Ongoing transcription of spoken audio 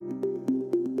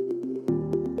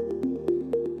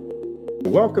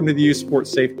Welcome to the Youth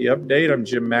Sports Safety Update. I'm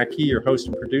Jim Mackey, your host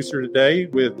and producer today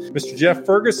with Mr. Jeff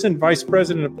Ferguson, Vice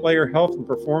President of Player Health and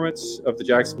Performance of the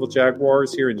Jacksonville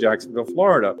Jaguars here in Jacksonville,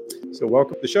 Florida. So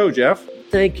welcome to the show, Jeff.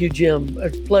 Thank you, Jim.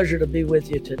 It's a pleasure to be with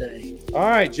you today. All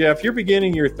right, Jeff, you're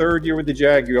beginning your third year with the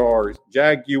Jaguars.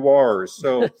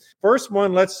 So first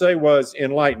one, let's say, was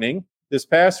enlightening. This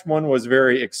past one was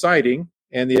very exciting.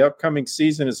 And the upcoming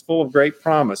season is full of great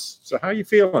promise. So how are you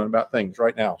feeling about things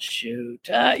right now? Shoot.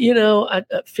 I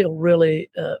feel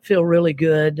really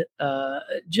good.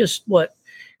 Just what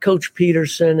Coach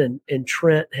Peterson and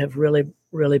Trent have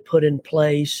really put in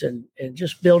place and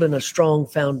just building a strong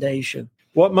foundation.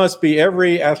 What must be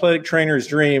every athletic trainer's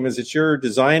dream is that you're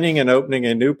designing and opening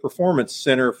a new performance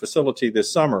center facility this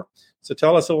summer. So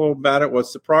tell us a little about it.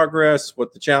 What's the progress,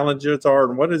 what the challenges are,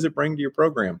 and what does it bring to your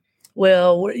program?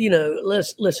 Well,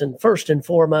 listen, first and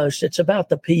foremost, it's about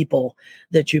the people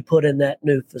that you put in that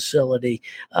new facility.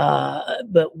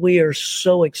 But we are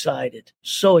so excited,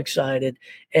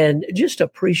 and just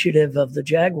appreciative of the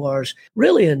Jaguars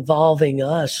really involving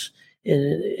us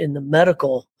in the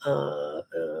medical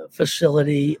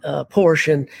facility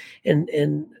portion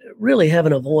and really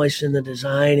having a voice in the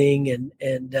designing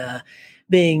and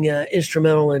being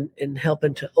instrumental in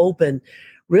helping to open,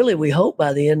 really, we hope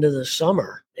by the end of the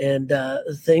summer. And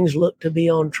things look to be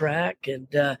on track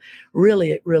and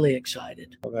really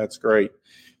excited. Well, that's great.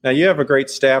 Now, you have a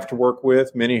great staff to work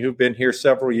with, many who've been here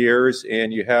several years,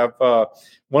 and you have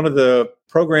one of the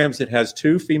programs that has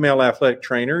two female athletic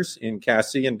trainers in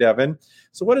Cassie and Devin.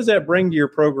 So what does that bring to your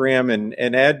program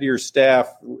and add to your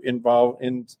staff involved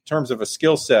in terms of a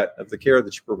skill set of the care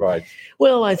that you provide?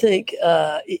 Well, I think,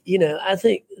 I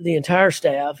think the entire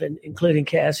staff, and including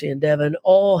Cassie and Devin,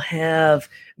 all have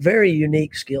very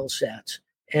unique skill sets.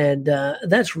 And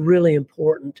that's really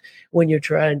important when you're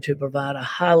trying to provide a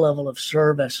high level of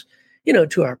service,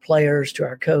 to our players, to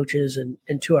our coaches,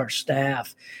 and to our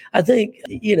staff. I think,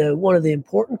 one of the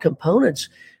important components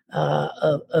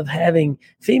of having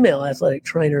female athletic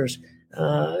trainers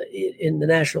in the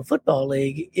National Football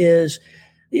League is,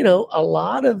 a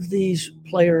lot of these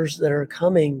players that are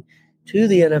coming to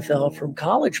the NFL from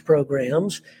college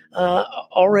programs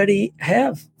already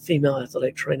have female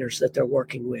athletic trainers that they're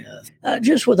working with.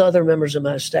 Just with other members of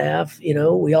my staff,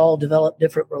 we all develop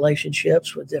different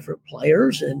relationships with different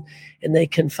players and they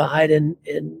confide in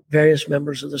various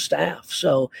members of the staff.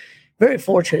 So very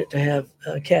fortunate to have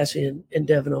Cassie and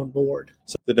Devin on board.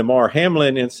 So the Damar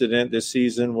Hamlin incident this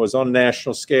season was on a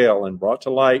national scale and brought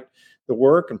to light the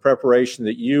work and preparation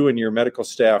that you and your medical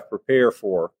staff prepare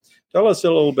for. Tell us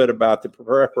a little bit about the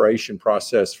preparation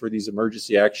process for these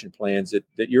emergency action plans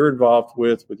that you're involved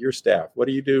with your staff. What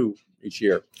do you do each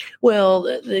year?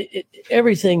 Well,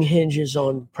 everything hinges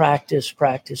on practice,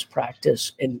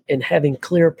 and having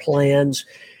clear plans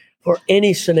for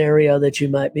any scenario that you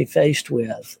might be faced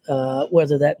with,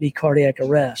 whether that be cardiac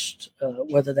arrest,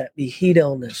 whether that be heat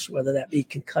illness, whether that be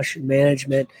concussion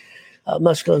management,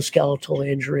 musculoskeletal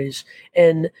injuries,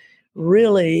 and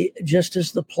really just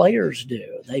as the players do.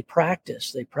 They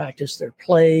practice their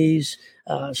plays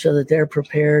so that they're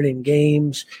prepared in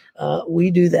games.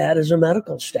 We do that as a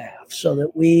medical staff so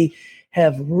that we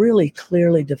have really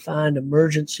clearly defined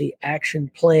emergency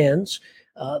action plans.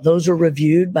 Those are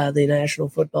reviewed by the National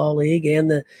Football League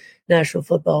and the National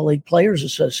Football League Players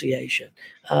Association.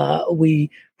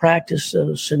 We practice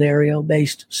those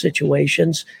scenario-based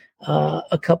situations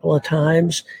a couple of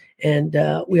times, and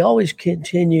we always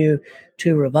continue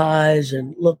to revise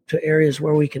and look to areas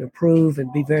where we can improve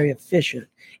and be very efficient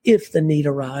if the need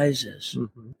arises.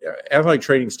 Mm-hmm. Athletic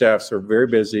training staffs are very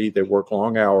busy. They work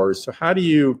long hours. So how do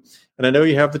you, and I know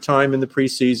you have the time in the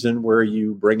preseason where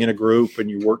you bring in a group and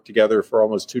you work together for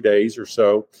almost 2 days or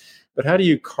so, but how do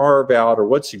you carve out, or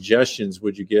what suggestions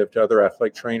would you give to other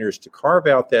athletic trainers to carve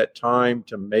out that time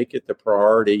to make it the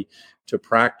priority to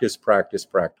practice?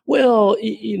 Well,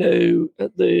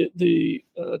 the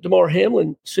Damar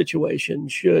Hamlin situation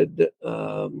should,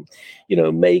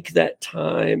 make that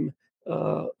time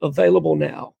available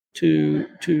now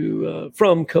to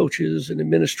from coaches and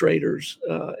administrators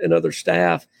and other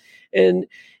staff, and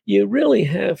you really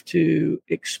have to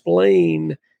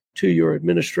explain to your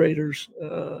administrators,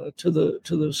 to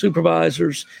the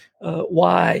supervisors,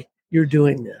 why you're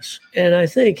doing this. And I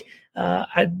think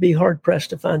I'd be hard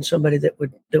pressed to find somebody that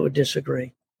would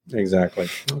disagree. Exactly.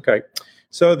 Okay.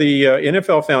 So the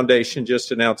NFL Foundation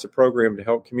just announced a program to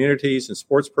help communities and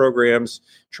sports programs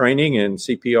training in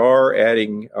CPR,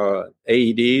 adding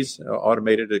AEDs,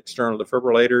 automated external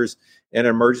defibrillators, and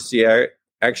emergency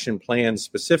action plans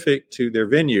specific to their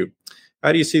venue.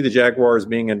 How do you see the Jaguars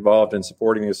being involved in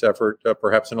supporting this effort,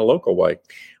 perhaps in a local way?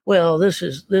 Well, this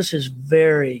is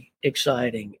very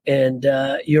exciting, and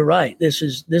you're right. This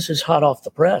is hot off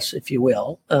the press, if you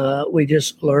will. We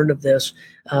just learned of this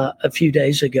a few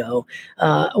days ago.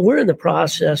 We're in the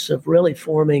process of really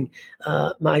forming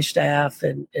my staff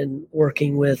and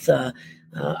working with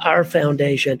our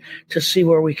foundation to see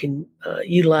where we can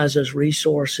utilize those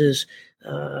resources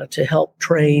to help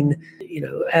train,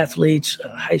 athletes,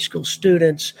 high school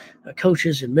students,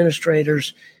 coaches,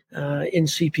 administrators in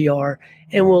CPR.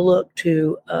 And we'll look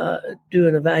to do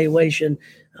an evaluation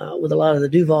with a lot of the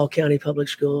Duval County Public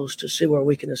Schools to see where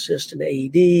we can assist in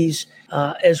AEDs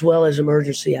as well as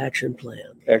emergency action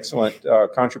plan. Excellent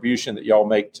contribution that y'all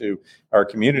make to our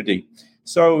community.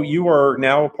 So you are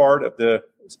now a part of the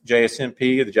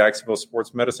JSMP, the Jacksonville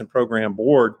Sports Medicine Program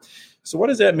Board. So what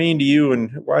does that mean to you,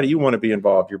 and why do you want to be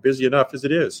involved? You're busy enough as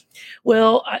it is.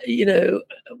 Well,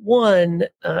 one,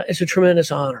 it's a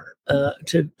tremendous honor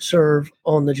to serve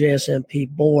on the JSMP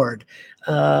board.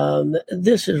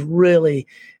 This is really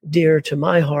dear to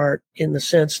my heart in the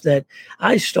sense that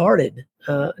I started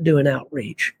doing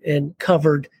outreach and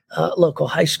covered local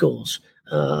high schools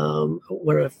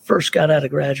when I first got out of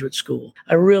graduate school.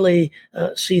 I really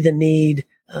see the need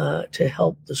to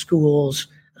help the schools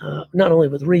not only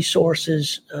with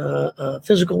resources,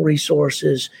 physical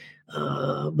resources,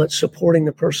 but supporting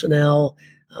the personnel,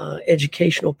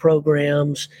 educational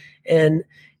programs. And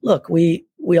look, we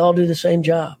all do the same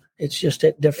job. It's just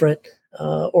at different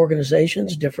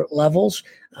organizations, different levels,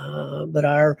 but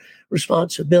our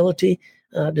responsibility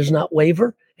does not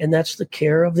waver, and that's the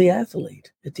care of the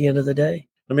athlete at the end of the day.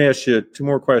 Let me ask you two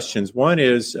more questions. One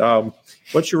is,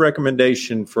 what's your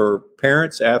recommendation for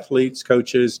parents, athletes,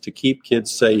 coaches to keep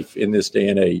kids safe in this day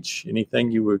and age?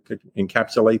 Anything you could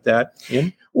encapsulate that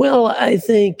in? Well, I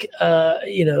think,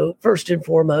 first and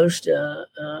foremost,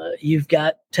 you've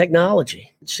got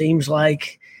technology. It seems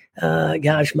like,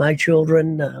 my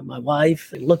children, my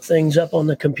wife, look things up on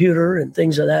the computer and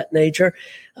things of that nature.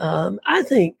 I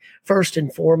think first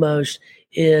and foremost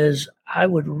is I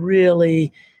would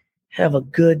really have a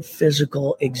good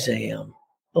physical exam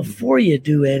before you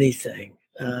do anything,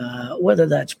 whether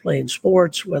that's playing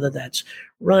sports, whether that's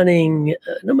running,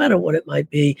 no matter what it might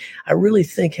be. I really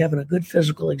think having a good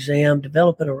physical exam,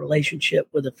 developing a relationship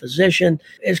with a physician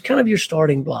is kind of your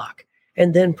starting block,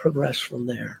 and then progress from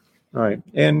there. All right.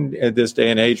 And at this day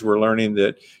and age, we're learning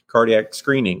that cardiac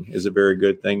screening is a very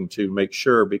good thing to make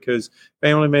sure, because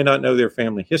family may not know their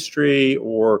family history,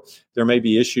 or there may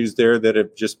be issues there that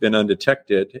have just been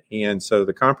undetected. And so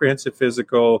the comprehensive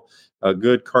physical, a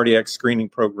good cardiac screening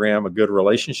program, a good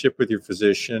relationship with your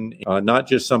physician, not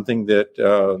just something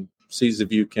that sees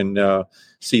if you can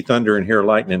see thunder and hear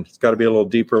lightning. It's got to be a little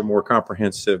deeper, more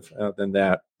comprehensive than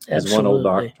that. As one old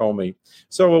doc told me.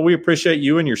 So we appreciate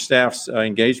you and your staff's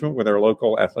engagement with our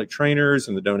local athletic trainers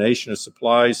and the donation of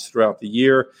supplies throughout the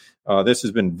year. This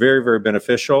has been very, very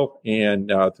beneficial,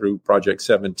 and through Project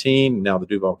 17, now the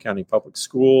Duval County Public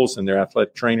Schools and their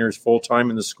athletic trainers full-time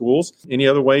in the schools. Any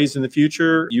other ways in the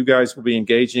future you guys will be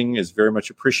engaging is very much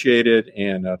appreciated,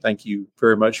 and thank you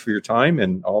very much for your time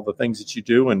and all the things that you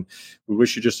do, and we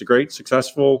wish you just a great,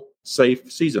 successful,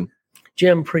 safe season.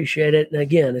 Jim, appreciate it. And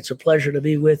again, it's a pleasure to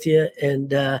be with you, and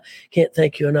can't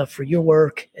thank you enough for your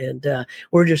work. And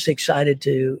we're just excited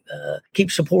to keep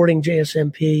supporting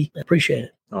JSMP. Appreciate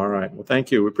it. All right. Well,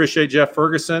 thank you. We appreciate Jeff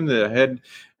Ferguson, the head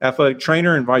athletic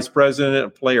trainer and vice president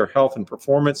of player health and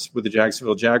performance with the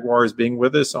Jacksonville Jaguars, being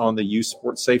with us on the Youth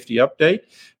Sports Safety Update.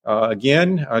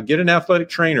 Again, get an athletic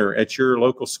trainer at your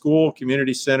local school,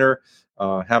 community center.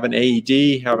 Have an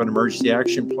AED, have an emergency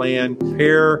action plan,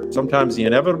 prepare sometimes the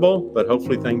inevitable, but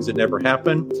hopefully things that never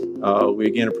happen. We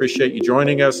again appreciate you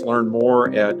joining us. Learn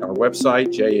more at our website,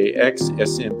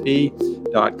 jaxsmp.com.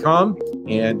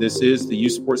 And this is the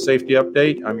Youth Sports Safety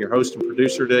Update. I'm your host and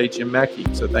producer today, Jim Mackey.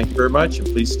 So thank you very much, and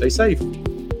please stay safe.